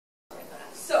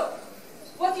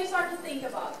to think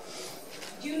about it.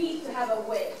 You need to have a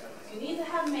wig. You need to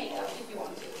have makeup if you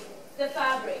want to. The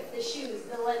fabric, the shoes,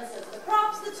 the lenses, the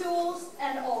props, the tools,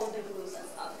 and all of the glues and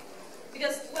stuff.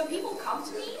 Because when people come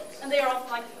to me, and they are often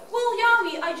like, well,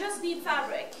 Yami, I just need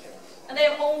fabric. And they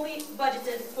have only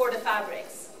budgeted for the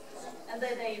fabrics. And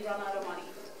then they run out of money.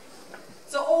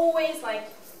 So always like,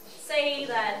 say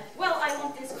that, well, I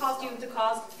want this costume to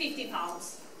cost 50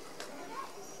 pounds.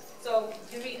 So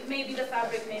maybe the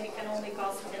fabric can only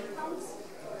cost 10 pounds.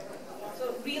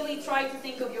 So really try to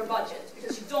think of your budget,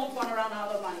 because you don't want to run out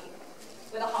of money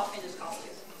with a half-finished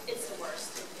costume. It's the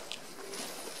worst.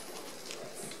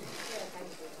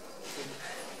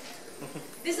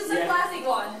 This is a classic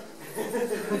one.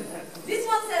 This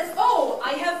one says, oh,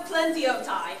 I have plenty of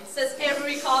time, says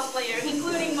every cosplayer,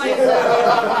 including myself.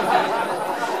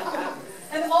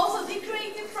 And also the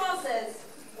creative process,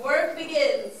 work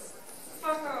begins.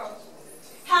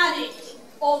 Panic,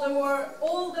 all the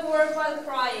work while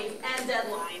crying, and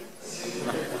deadline.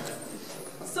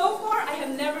 So far, I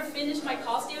have never finished my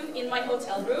costume in my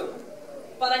hotel room,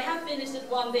 but I have finished it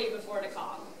one day before the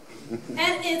con.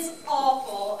 And it's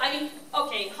awful. I mean,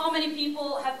 okay, how many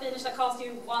people have finished a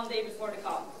costume one day before the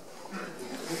con?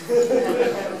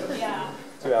 Yeah.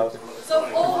 2 hours. So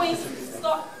always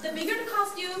start, the bigger the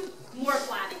costume, more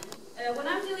planning. When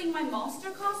I'm doing my monster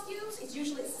costumes, it's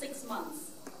usually 6 months.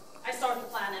 I start to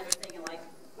plan everything and like,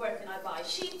 where can I buy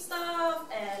cheap stuff,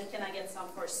 and can I get some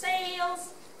for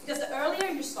sales? Because the earlier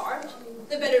you start,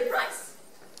 the better price.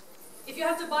 If you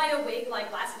have to buy a wig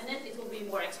like last minute, it will be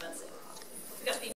more expensive. Because people